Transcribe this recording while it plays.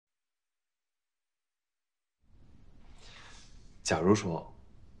假如说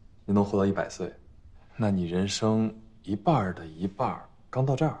你能活到100岁，那你人生一半的一半刚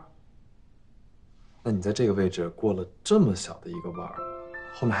到这儿，那你在这个位置过了这么小的一个弯儿，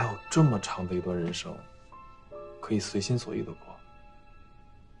后面还有这么长的一段人生，可以随心所欲的过。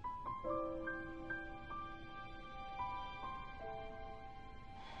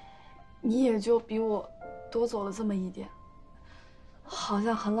你也就比我多走了这么一点，好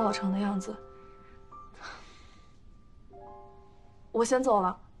像很老成的样子。我先走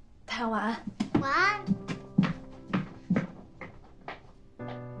了，太阳晚安。晚安。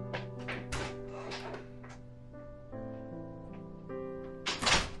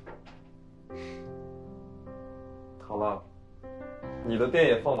好了，你的电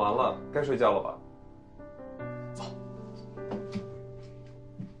也放完了，该睡觉了吧？走。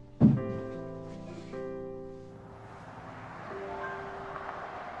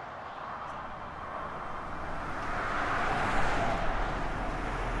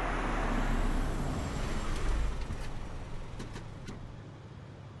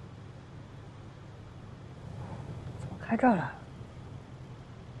怎么开这儿来了？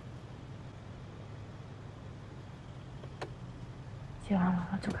既然来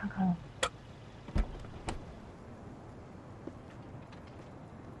了，就看看。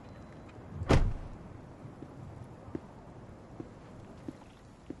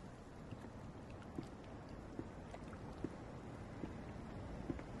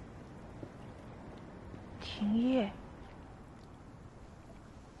停业，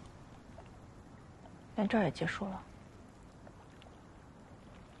连这儿也结束了。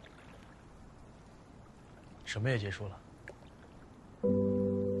什么也结束了？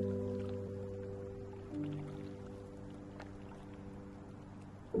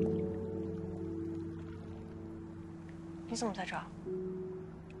你怎么在这儿？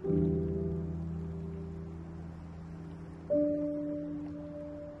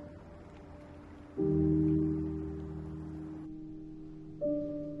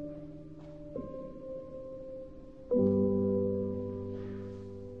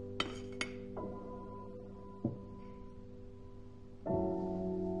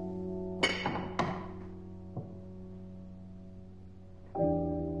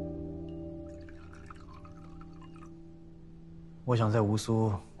我想在乌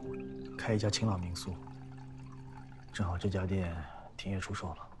苏开一家清朗民宿，正好这家店停业出售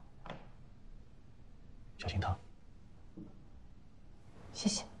了。小心烫。谢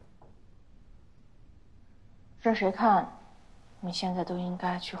谢。任谁看，你现在都应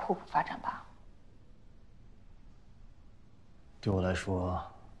该去互补发展吧。对我来说，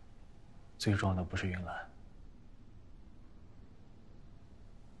最重要的不是云岚，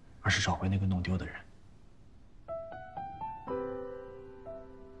而是找回那个弄丢的人。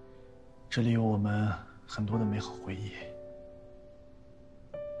这里有我们很多的美好回忆，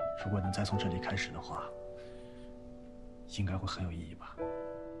如果能再从这里开始的话，应该会很有意义吧。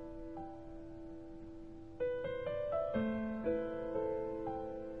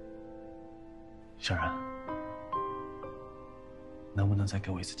小然，能不能再给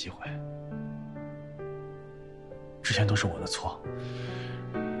我一次机会？之前都是我的错，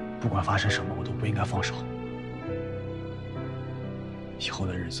不管发生什么，我都不应该放手。以后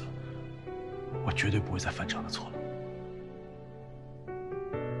的日子，我绝对不会再犯这样的错了。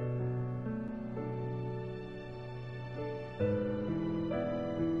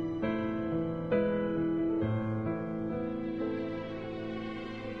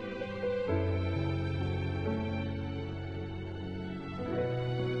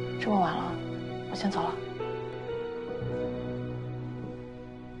这么晚了，我先走了。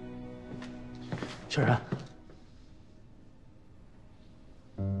小然，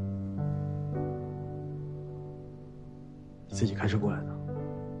你自己开车过来的？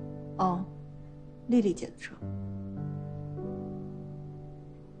哦，丽丽姐的车。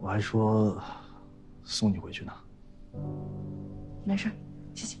我还说送你回去呢。没事，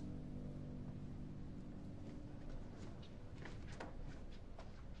谢谢。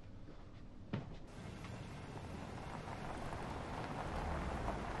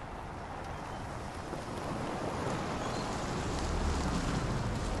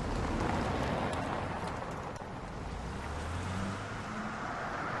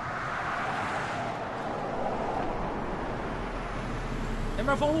前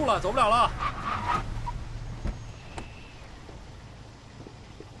面封路了，走不了了。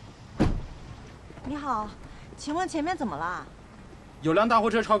你好，请问前面怎么了？有辆大货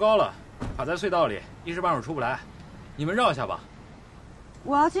车超高了，卡在隧道里，一时半会儿出不来。你们绕一下吧。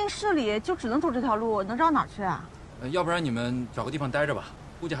我要进市里，就只能走这条路，能绕哪儿去啊？要不然你们找个地方待着吧，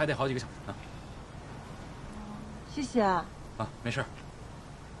估计还得好几个小时呢。谢谢。啊，啊，没事。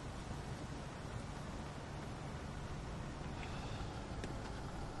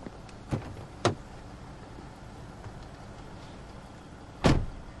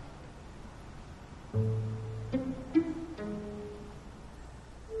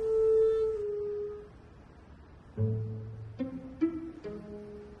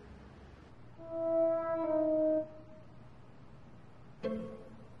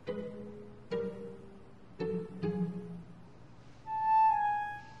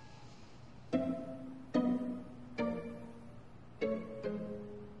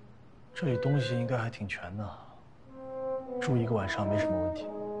这里东西应该还挺全的，住一个晚上没什么问题。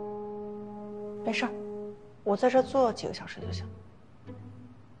没事儿，我在这坐几个小时就行。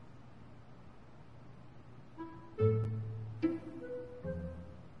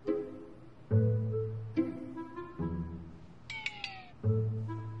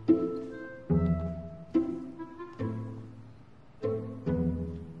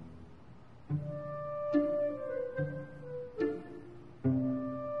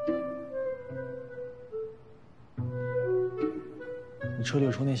你车里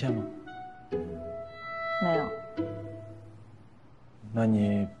有充电线吗？没有。那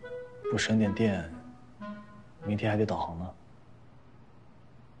你不省点电，明天还得导航呢。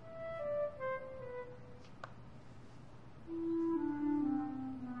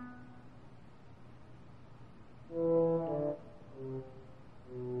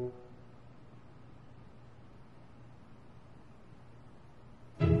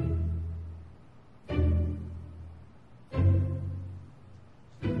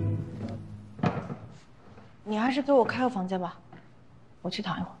你还是给我开个房间吧，我去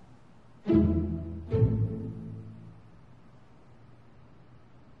躺一会儿。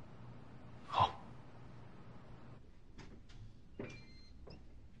好。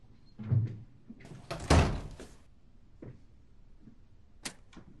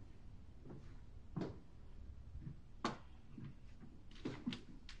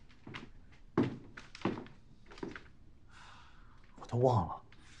我都忘了，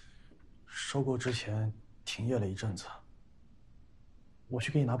收购之前停业了一阵子，我去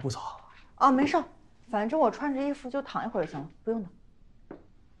给你拿布草。哦，没事，反正我穿着衣服就躺一会儿就行了，不用的。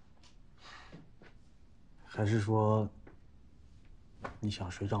还是说你想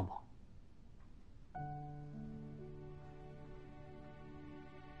睡帐篷？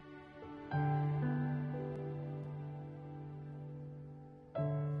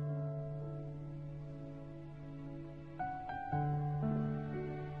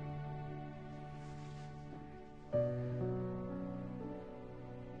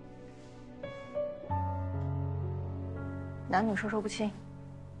男女授受不亲，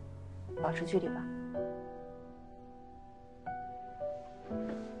保持距离吧。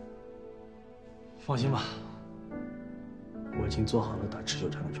放心吧，我已经做好了打持久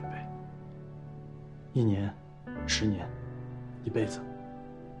战的准备。1年、10年、一辈子，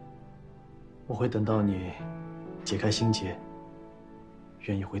我会等到你解开心结，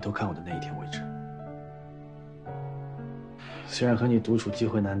愿意回头看我的那一天为止。虽然和你独处机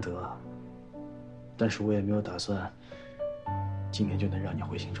会难得，但是我也没有打算今年就能让你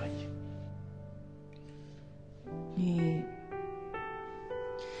回心转意。你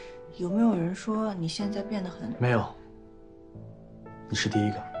有没有人说你现在变得很……没有，你是第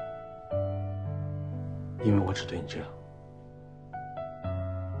一个，因为我只对你这样。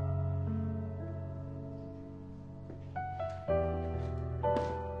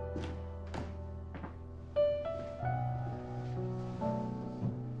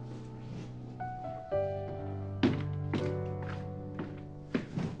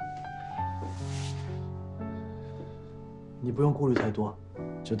你不用顾虑太多，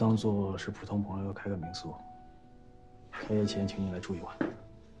就当做是普通朋友开个民宿。开业前请你来住一晚。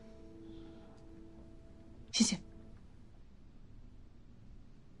谢谢。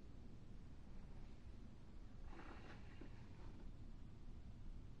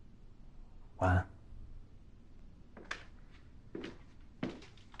晚安。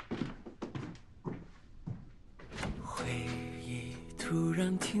回忆突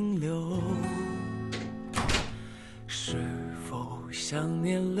然停留。是否想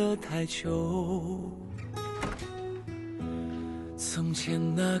念了太久？从前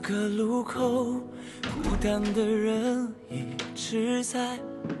那个路口，孤单的人一直在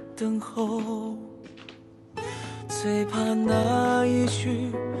等候。最怕那一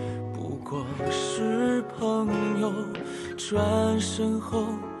句不过是朋友，转身后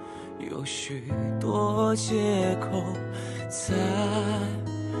有许多借口，在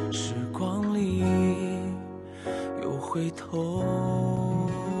时光里回头，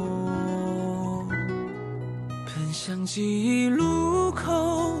奔向相机一路口，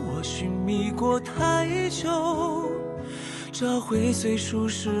我寻觅过太久，找回最初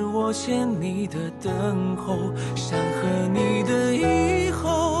是我欠你的等候，想和你的以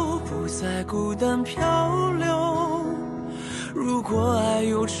后不再孤单漂流。如果爱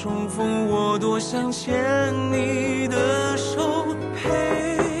有重逢，我多想牵你的手，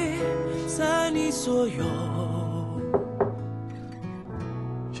陪在你左右。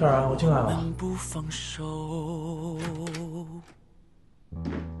笑然，我进来了。不放手。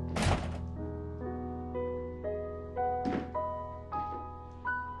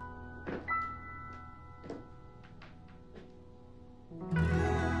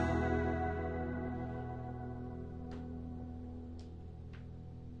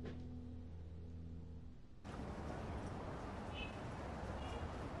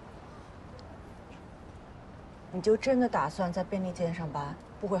你就真的打算在便利店上班，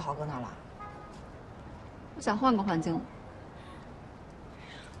不会好搁哪了？我想换个环境了。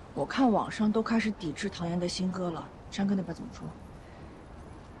我看网上都开始抵制唐嫣的新歌了，山哥那边怎么说？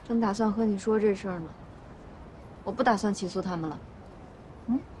正打算和你说这事儿呢。我不打算起诉他们了。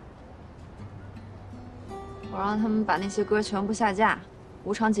我让他们把那些歌全部下架，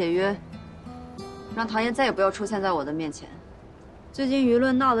无偿解约，让唐嫣再也不要出现在我的面前。最近舆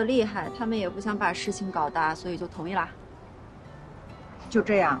论闹得厉害，他们也不想把事情搞大，所以就同意啦。就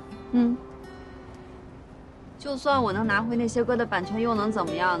这样？就算我能拿回那些歌的版权，又能怎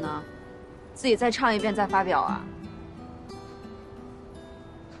么样呢？自己再唱一遍再发表啊？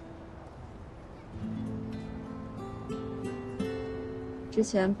之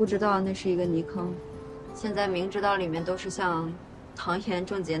前不知道那是一个泥坑，现在明知道里面都是像唐嫣、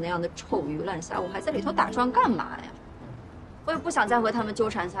郑洁那样的臭鱼烂虾，我还在里头打转干嘛呀？我也不想再和他们纠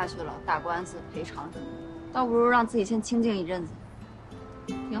缠下去了，打官司赔偿什么的，倒不如让自己先清静一阵子，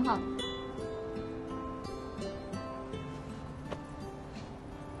挺好的。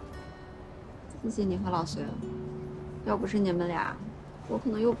谢谢你和老隋了，要不是你们俩，我可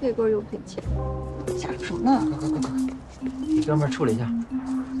能又赔歌又赔钱。想什么呢？你哥们儿处理一下。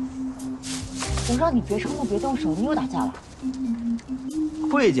我让你别冲动，别动手，你又打架了。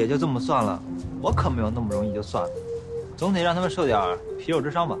慧姐就这么算了，我可没有那么容易就算了，总得让他们受点皮肉之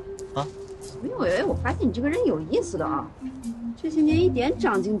伤吧？啊？没有，我发现你这个人有意思的啊，这些年一点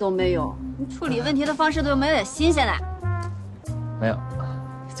长进都没有，你处理问题的方式都没有点新鲜来。没有，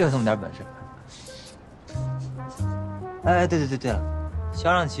就这么点本事。哎，对了，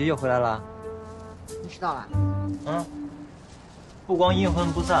肖让奇又回来了。你知道了？不光阴魂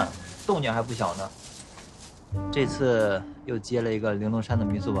不散，动静还不小呢。这次又接了一个玲珑山的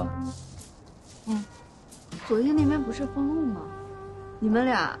民宿吧？昨天那边不是封路吗？你们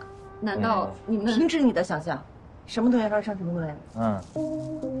俩难道你们停止你的想象，什么东西发生什么东西？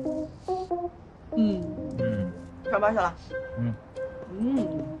上班去了。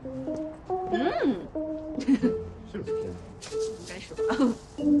应该是吧。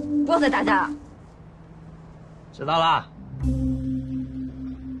不要再打架了。知道啦。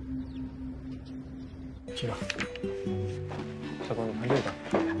去吧。小光，你看这个，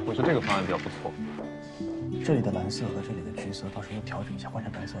我觉得这个方案比较不错。这里的蓝色和这里的橘色，到时候调整一下，换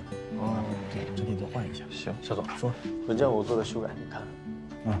成白色的。对，整体都换一下。行，肖总说，文件我做的修改，你看。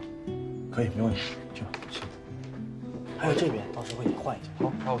可以，没问题。去吧。行。还有这边，到时候也换一下。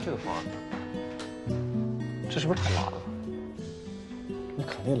好，还有这个方案，这是不是太辣了？你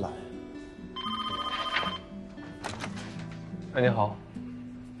肯定懒。哎，你好，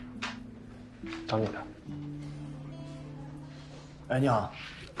找你的。哎，你好。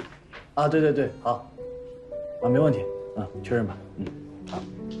啊，对，好。啊，没问题。确认吧。好。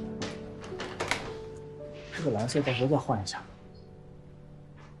这个蓝色到时候再换一下。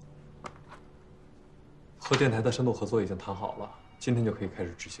和电台的深度合作已经谈好了，今天就可以开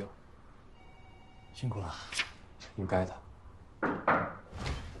始执行。辛苦了。应该的。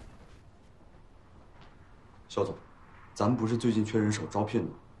肖总，咱们不是最近缺人手招聘吗？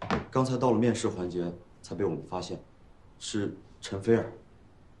刚才到了面试环节，才被我们发现，是陈菲儿。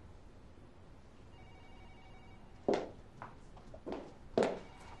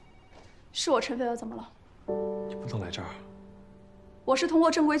是我陈菲儿，怎么了？你不能来这儿。我是通过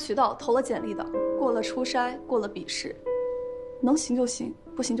正规渠道投了简历的，过了初筛，过了笔试，能行就行，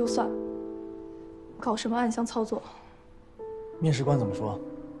不行就算。搞什么暗箱操作？面试官怎么说？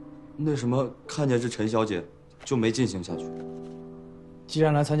那什么，看见是陈小姐，就没进行下去。既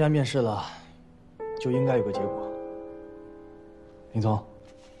然来参加面试了，就应该有个结果。林总，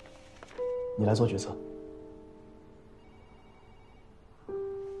你来做决策。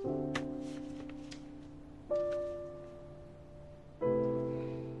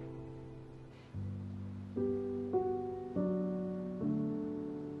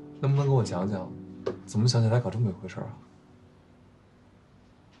能不能跟我讲讲，怎么想起来搞这么一回事啊？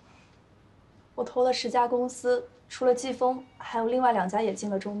我投了10家公司，除了季风，还有另外2家也进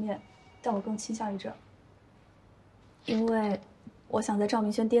了终面，但我更倾向于这，因为我想在赵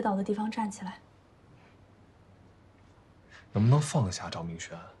明轩跌倒的地方站起来。能不能放下赵明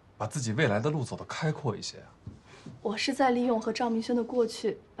轩，把自己未来的路走得开阔一些啊？我是在利用和赵明轩的过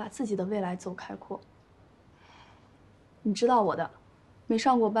去，把自己的未来走开阔。你知道我的，没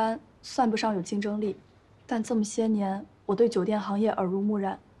上过班，算不上有竞争力，但这么些年，我对酒店行业耳濡目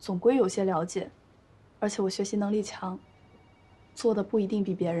染，总归有些了解，而且我学习能力强，做的不一定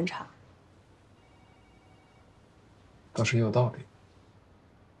比别人差。倒是也有道理。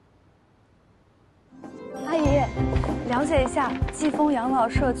阿姨，了解一下季风养老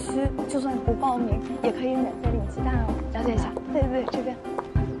社区，就算不报名，也可以免费领鸡蛋哦。了解一下。对对，这边。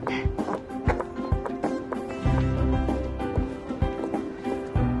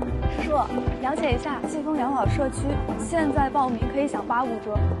叔叔，了解一下季风养老社区，现在报名可以享85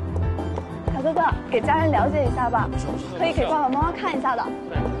折。小哥哥，给家人了解一下吧，可以给爸爸妈妈看一下的。啊，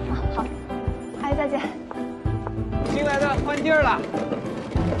好，阿姨再见。新来的换地儿了。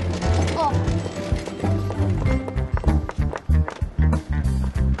哦。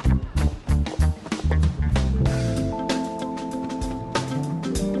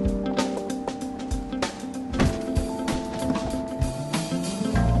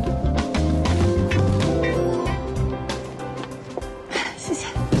谢谢。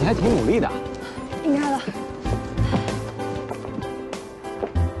你还挺努力的。应该的。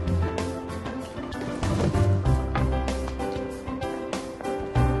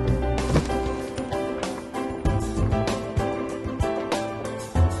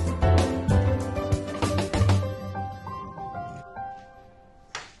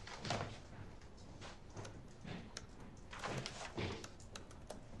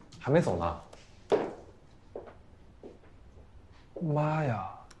还没走呢。妈呀，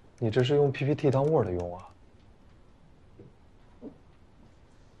你这是用 PPT 当 Word 用啊？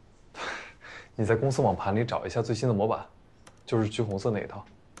你在公司网盘里找一下最新的模板，就是橘红色那一套。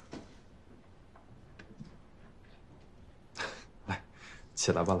来，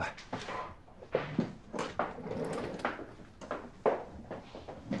起来吧，来。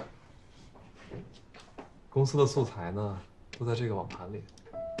公司的素材呢，都在这个网盘里。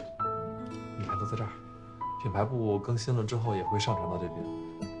你看，都在这儿。品牌部更新了之后也会上传到这边。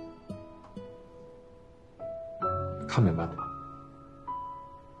看明白了吧？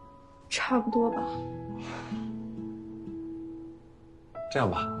差不多吧。这样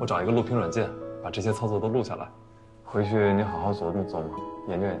吧，我找一个录屏软件，把这些操作都录下来，回去你好好琢磨琢磨，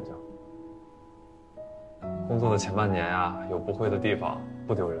研究研究。工作的前半年呀，有不会的地方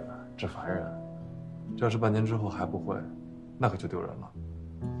不丢人，只烦人。这要是半年之后还不会，那可就丢人了。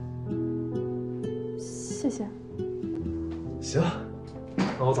谢谢。行，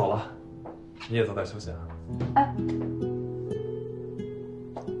那我走了，你也早点休息啊。哎，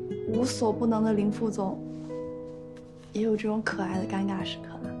无所不能的林副总，也有这种可爱的尴尬时刻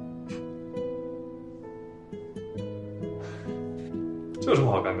呢。这有什么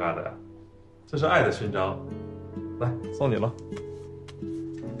好尴尬的呀？这是爱的勋章。来，送你了。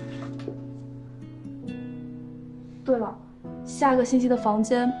对了，下个星期的房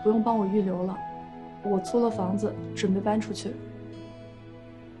间不用帮我预留了。我租了房子，准备搬出去。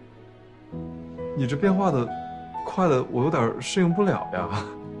你这变化的快的，我有点适应不了呀。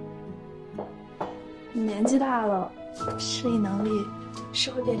年纪大了，适应能力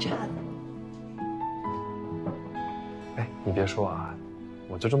是会变差的。哎，你别说啊，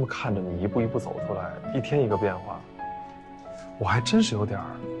我就这么看着你一步一步走出来，一天一个变化，我还真是有点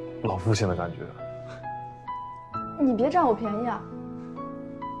老父亲的感觉。你别占我便宜啊！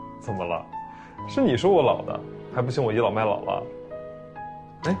怎么了？是你说我老的，还不嫌我倚老卖老了？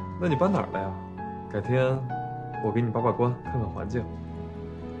哎，那你搬哪儿了呀？改天我给你把把关，看看环境。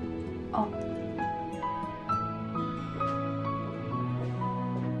哦。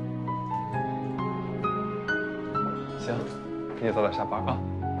行，你也早点下班啊。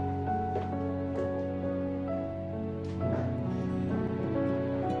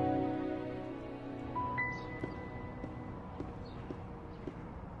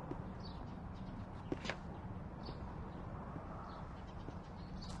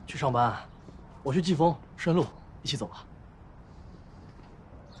去上班，我去季风顺路，一起走吧。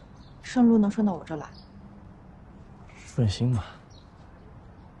顺路能顺到我这来？顺心嘛。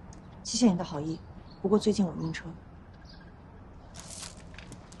谢谢你的好意，不过最近我晕车。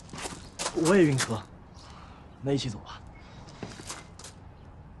我也晕车，那一起走吧。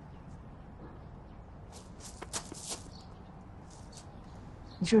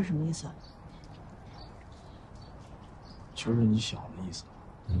你这是什么意思？就是你小的意思。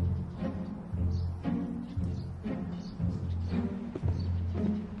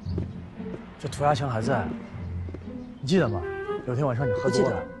这涂鸦墙还在，你记得吗？有天晚上你喝多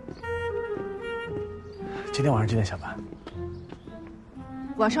了。今天晚上几点下班？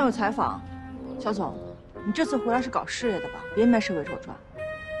晚上有采访，肖总，你这次回来是搞事业的吧？别没事围着我转。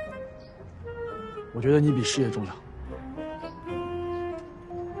我觉得你比事业重要。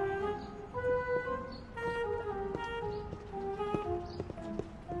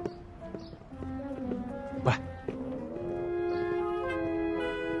喂，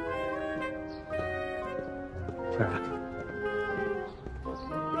小冉，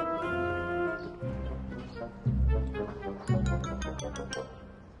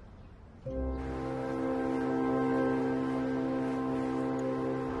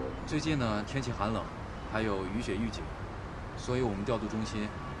最近呢，天气寒冷，还有雨雪预警，所以我们调度中心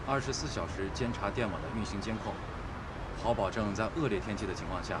24小时监察电网的运行监控，好保证在恶劣天气的情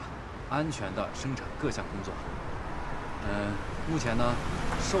况下，安全的生产各项工作。目前呢，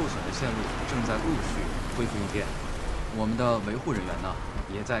受损的线路正在陆续恢复用电，我们的维护人员呢，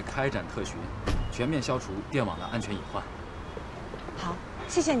也在开展特巡，全面消除电网的安全隐患。好，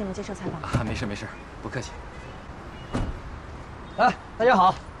谢谢你们接受采访。啊，没事没事，不客气。哎，大家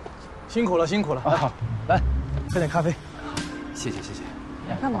好。辛苦了，辛苦了！好，来，喝点咖啡。谢谢，谢谢。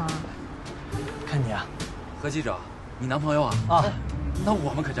干嘛？看你啊，何记者，你男朋友啊？啊，那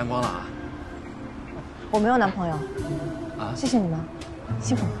我们可沾光了啊！我没有男朋友。啊，谢谢你们，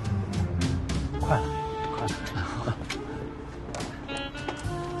辛苦了。快了，快了。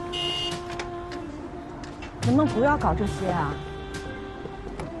能不能不要搞这些啊？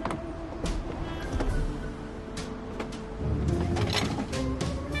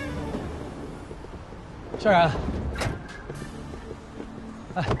萧然，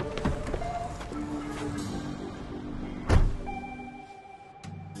哎，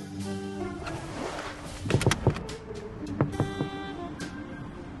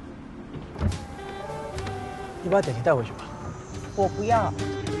你把点心带回去吧。我不要。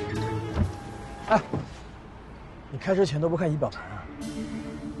哎，你开车前都不看仪表盘啊？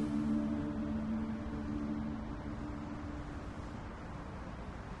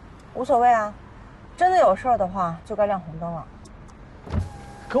无所谓啊。真的有事儿的话，就该亮红灯了。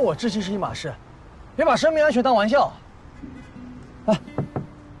跟我志气是一码事，别把生命安全当玩笑。哎，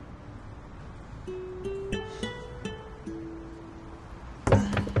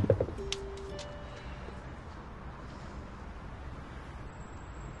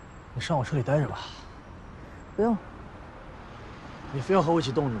你上我车里待着吧。不用。你非要和我一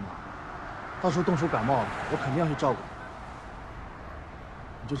起冻着吗？到时候冻出感冒了，我肯定要去照顾你。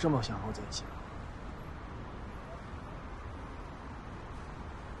你就这么想和我在一起吗？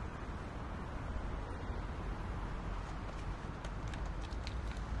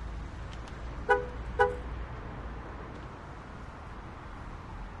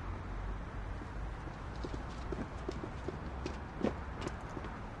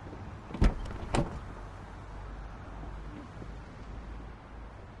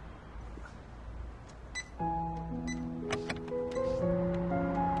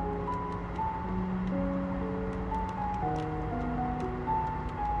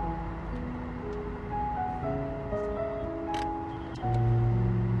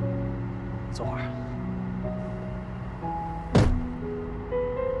坐会儿。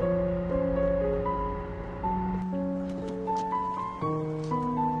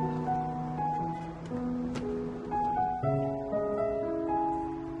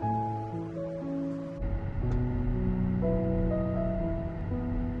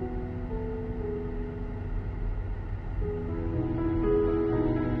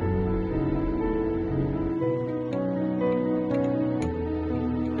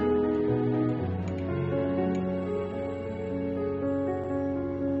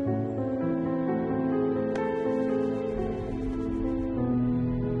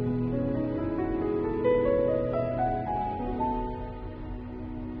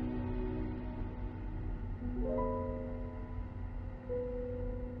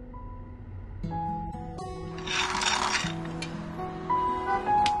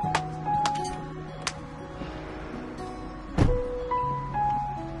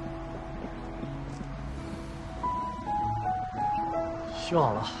修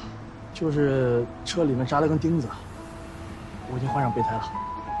好了，就是车里面扎了根钉子，我已经换上备胎了。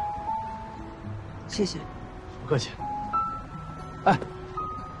谢谢。不客气。哎，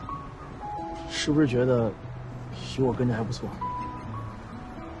是不是觉得有我跟着还不错？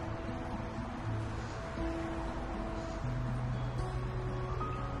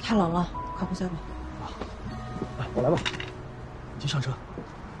太冷了，快回家吧。来，我来吧，你先上车。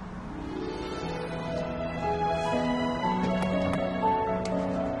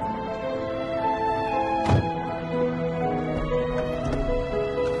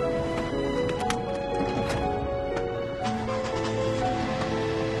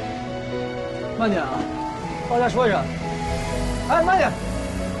慢点啊，报价说一声。哎，慢点。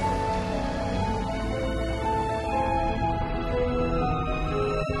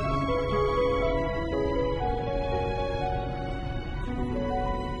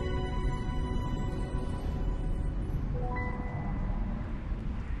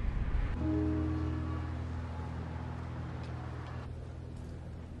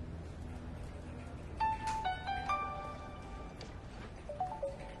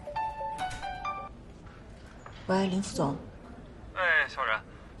喂，林副总。哎，萧然，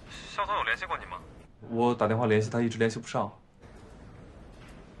肖总有联系过你吗？我打电话联系他，一直联系不上。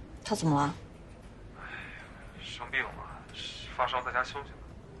他怎么了？生病了，发烧在家休息呢。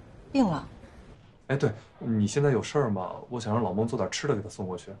病了？哎，对，你现在有事儿吗？我想让老孟做点吃的给他送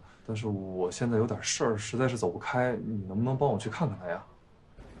过去，但是我现在有点事儿，实在是走不开，你能不能帮我去看看他呀？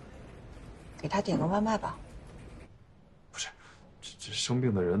给他点个外卖吧。不是，这生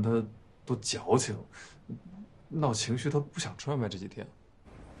病的人他都矫情。闹情绪，他不想吃外卖这几天，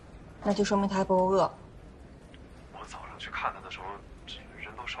那就说明他还不够饿。我早上去看他的时候，这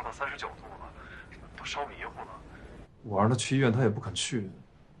人都烧到39度了，都烧迷糊了。我让他去医院，他也不肯去，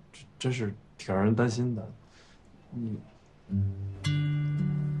真是挺让人担心的。你，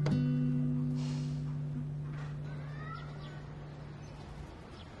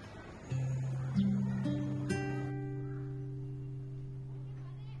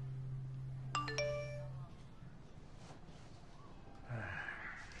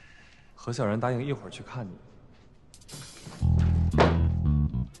何小然答应一会儿去看你。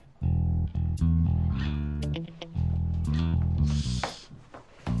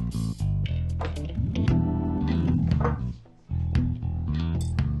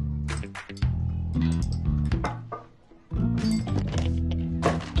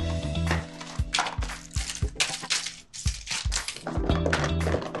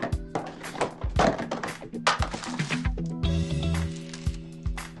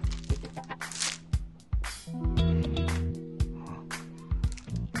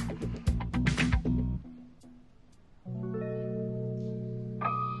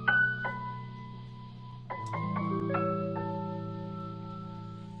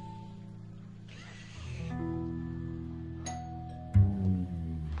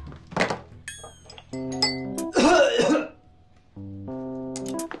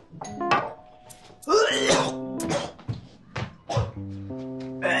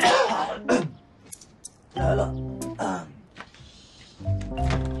来了。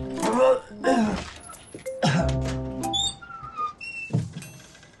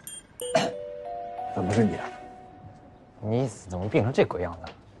怎么是你啊？你怎么病成这鬼样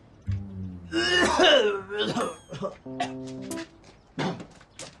子？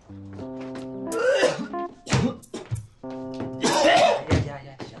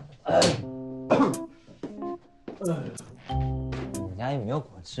你家有没有果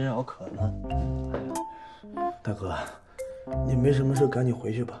汁？我渴了。大哥，你没什么事，赶紧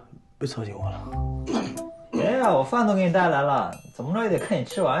回去吧，别操心我了。哎呀，我饭都给你带来了，怎么着也得看你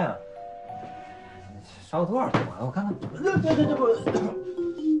吃完呀。烧多少度啊？我看看。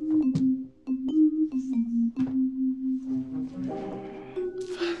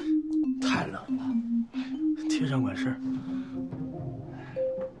太冷了，贴上管事儿。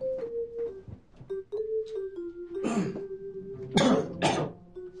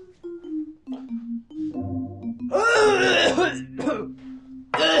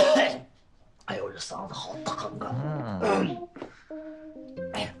哎呦，这嗓子好疼啊！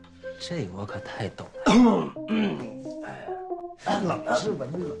哎呀，这个我可太懂了。冷啊，是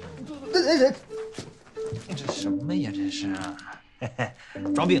蚊子。这什么呀？这是，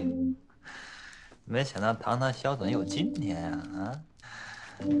装病。没想到堂堂萧总有今天啊！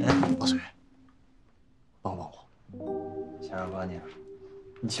老水，帮帮我。小二哥，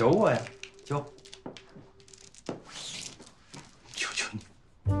你求我呀？求。求求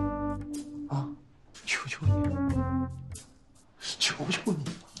你啊！求求你！求求你！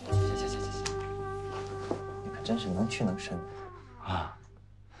行，你可真是能屈能伸啊！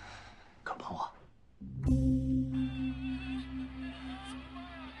可帮我。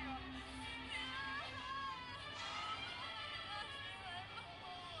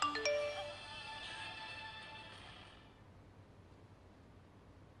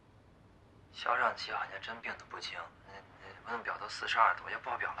肖尚奇好像真病得不轻，温度表都42度，要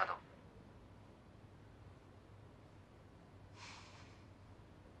爆表了都。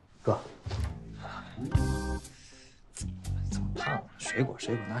哥，怎么烫？水果，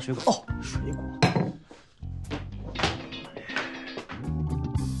拿水果。哦，水果。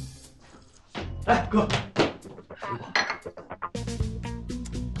来，哥，水果。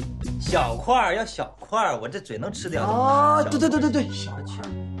小块儿要小块儿，我这嘴能吃掉的。啊，对，小块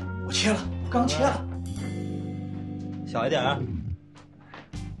儿，我切了，刚切了。小一点啊。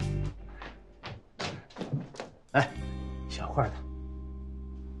来，小块的。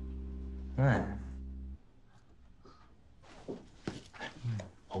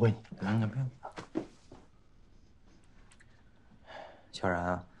我喂你。不用。小然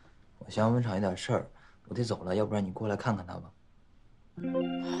啊，我乡温场有点事儿，我得走了，要不然你过来看看他吧。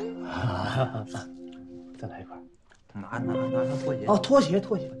再来一块。拿拖鞋。哦，拖鞋。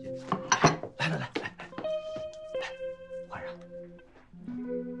来，换上。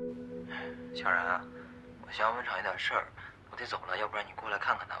小然啊，我乡温场有点事儿，我得走了，要不然你过来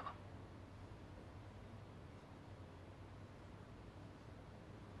看看他吧。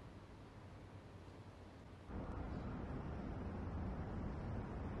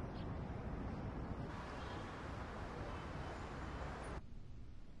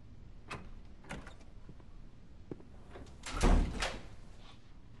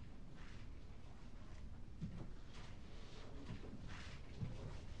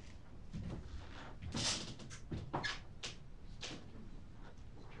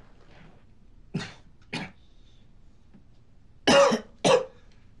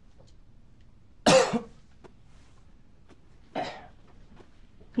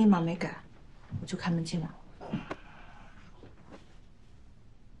密码没改，我就开门进来了。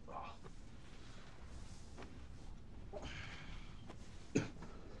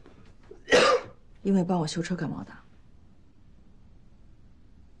因为帮我修车感冒的。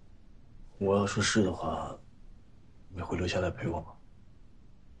我要说是的话，你会留下来陪我吗？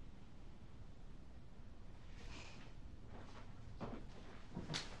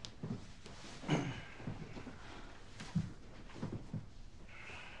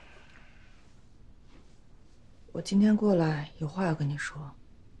我今天过来有话要跟你说。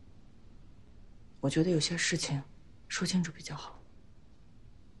我觉得有些事情说清楚比较好。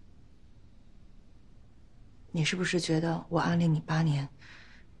你是不是觉得我暗恋你8年，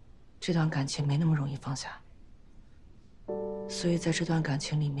这段感情没那么容易放下？所以在这段感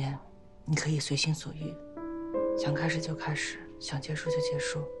情里面，你可以随心所欲，想开始就开始，想结束就结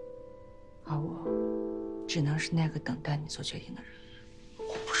束，而我只能是那个等待你做决定的人。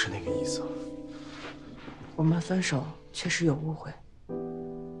我不是那个意思。我们分手确实有误会，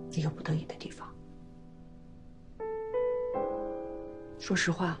也有不得已的地方。说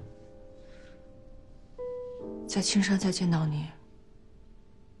实话，在青山再见到你，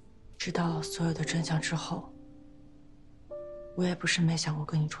知道所有的真相之后，我也不是没想过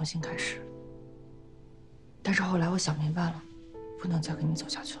跟你重新开始。但是后来我想明白了，不能再跟你走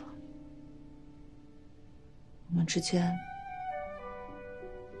下去了。我们之间，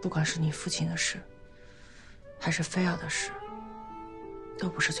不管是你父亲的事，还是菲儿的事，都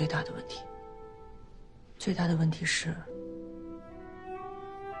不是最大的问题。最大的问题是，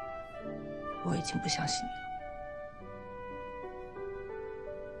我已经不相信你了。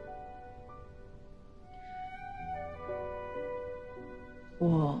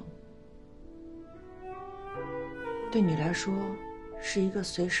我对你来说是一个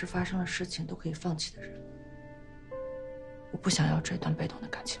随时发生的事情都可以放弃的人。我不想要这段被动的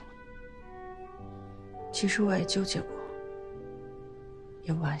感情了。其实我也纠结过，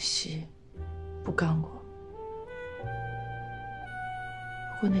也惋惜，不甘过。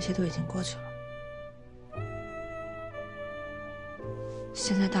不过那些都已经过去了。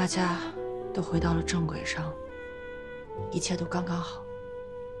现在大家都回到了正轨上，一切都刚刚好。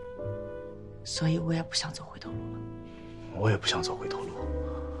所以我也不想走回头路了。我也不想走回头路。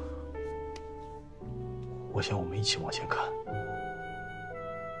我想我们一起往前看。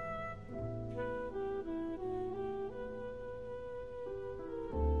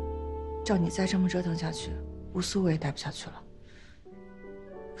照你再这么折腾下去，乌苏我也待不下去了，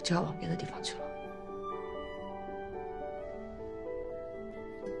我就要往别的地方去了。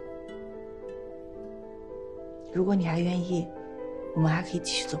如果你还愿意，我们还可以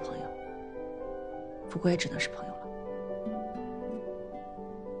继续做朋友，不过也只能是朋友了。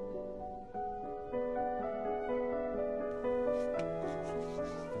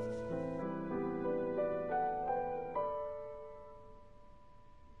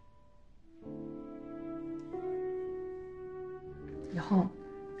以后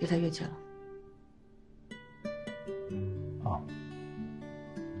别再越界了。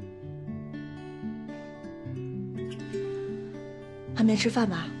还没吃饭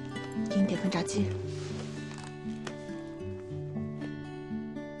吧？给你点份炸鸡。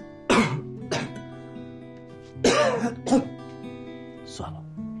算了，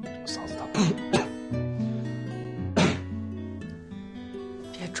我嗓子疼。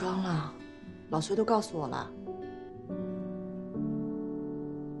别装了，老隋都告诉我了。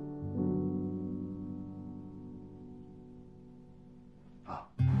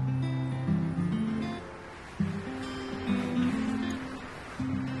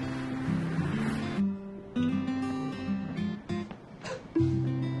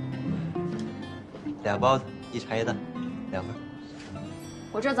俩包子，一茶叶蛋，2份。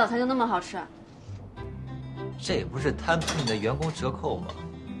我这早餐就那么好吃？这不是摊出你的员工折扣吗？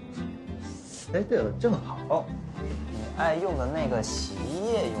哎，对了，正好，你爱用的那个洗衣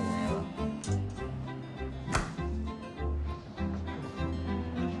液用没了。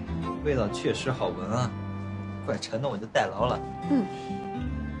味道确实好闻啊，怪沉的我就代劳了。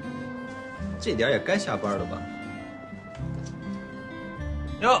这点也该下班了吧？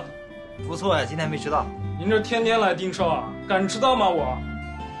哟，不错呀，今天没迟到。您这天天来盯梢啊，敢迟到吗我？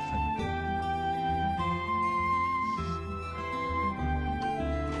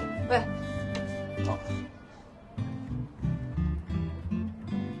喂，好。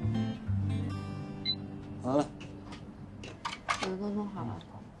好了，我都弄好了。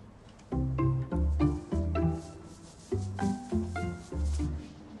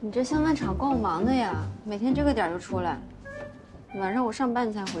你这相伴场够忙的呀，每天这个点就出来，晚上我上班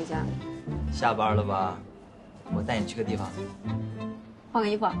你才回家。下班了吧？我带你去个地方。换个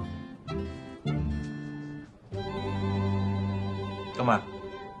衣服。哥们儿，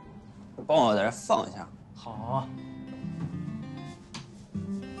帮我在这放一下。好啊。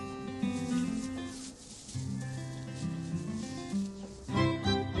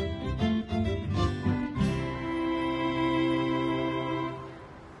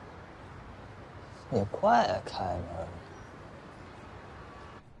你快开门！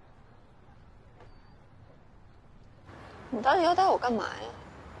你到底要带我干嘛呀？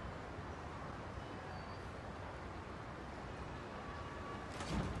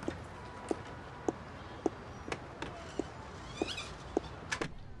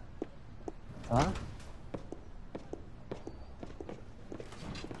啊？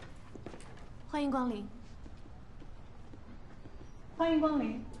欢迎光临。欢迎光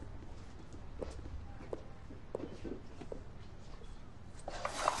临。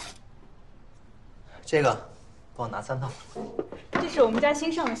这个，帮我拿3套。这是我们家新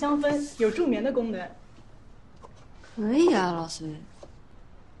上的香氛，有助眠的功能。可以啊，老隋。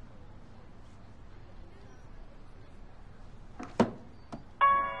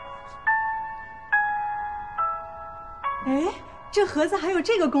哎，这盒子还有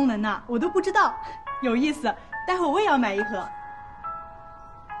这个功能呢，我都不知道，有意思。待会我也要买一盒。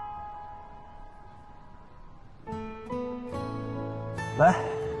来，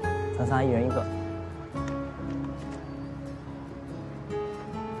咱仨一人一个。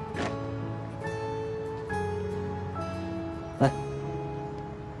来。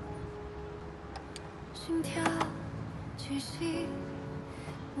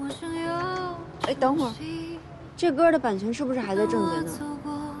哎，等会儿，这歌的版权是不是还在郑杰呢？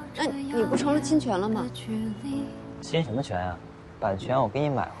那你不成了侵权了吗？侵什么权啊？版权我给你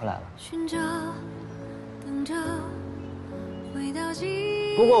买回来了。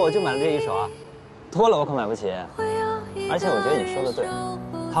不过我就买了这一首啊，多了我可买不起。而且我觉得你说的对，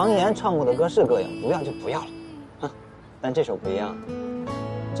唐嫣唱过的歌是歌谣，不要就不要了。但这首不一样，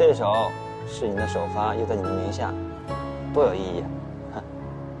这首是你的首发，又在你的名下，多有意义啊！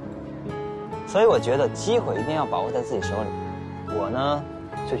所以我觉得机会一定要把握在自己手里。我呢，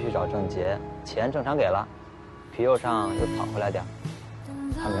就去找郑杰，钱正常给了，皮肉上又讨回来点，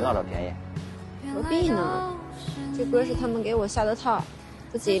还没落着便宜。何必呢？这歌是他们给我下的套，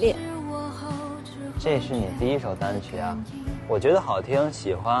不吉利。这是你第一首单曲啊，我觉得好听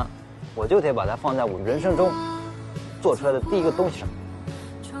喜欢，我就得把它放在我人生中做出来的第一个东西上。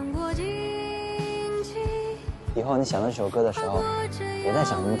以后你想到这首歌的时候，别再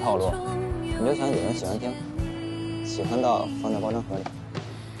想什么套路，你就想有人喜欢听，喜欢到放在包装盒里。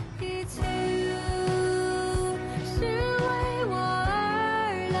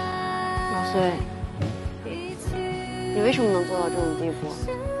老隋，你为什么能做到这种地步？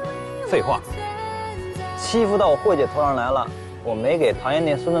废话，欺负到我慧姐头上来了，我没给唐嫣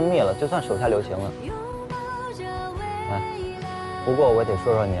那孙子灭了，就算手下留情了。哎，不过我得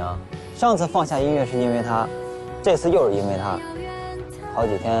说说你啊，上次放下音乐是因为他，这次又是因为他，好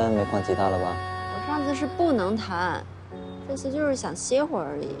几天没碰吉他了吧？我上次是不能弹，这次就是想歇会儿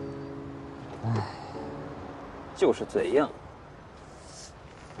而已。哎，就是嘴硬。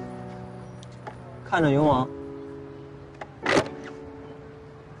看着勇往。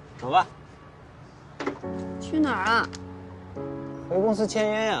走吧。去哪儿啊？回公司签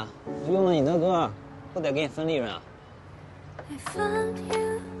约呀！我用了你的歌，不得给你分利润啊？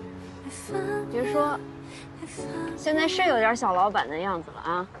别说，现在是有点小老板的样子了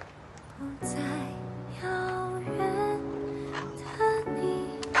啊。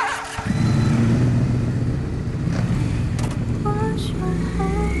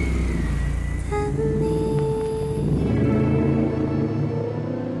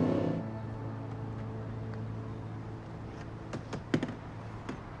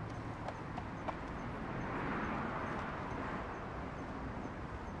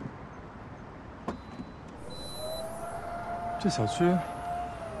这小区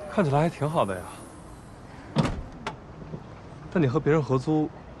看起来还挺好的呀。但你和别人合租，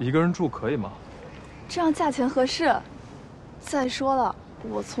一个人住可以吗？这样价钱合适。再说了，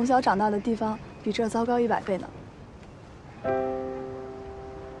我从小长大的地方比这儿糟糕100倍呢。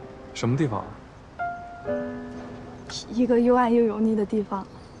什么地方？一个又暗又油腻的地方，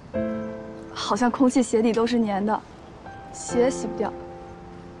好像空气鞋底都是粘的，洗也洗不掉，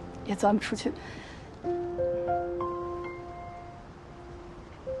也钻不出去。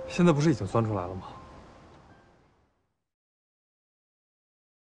现在不是已经钻出来了吗？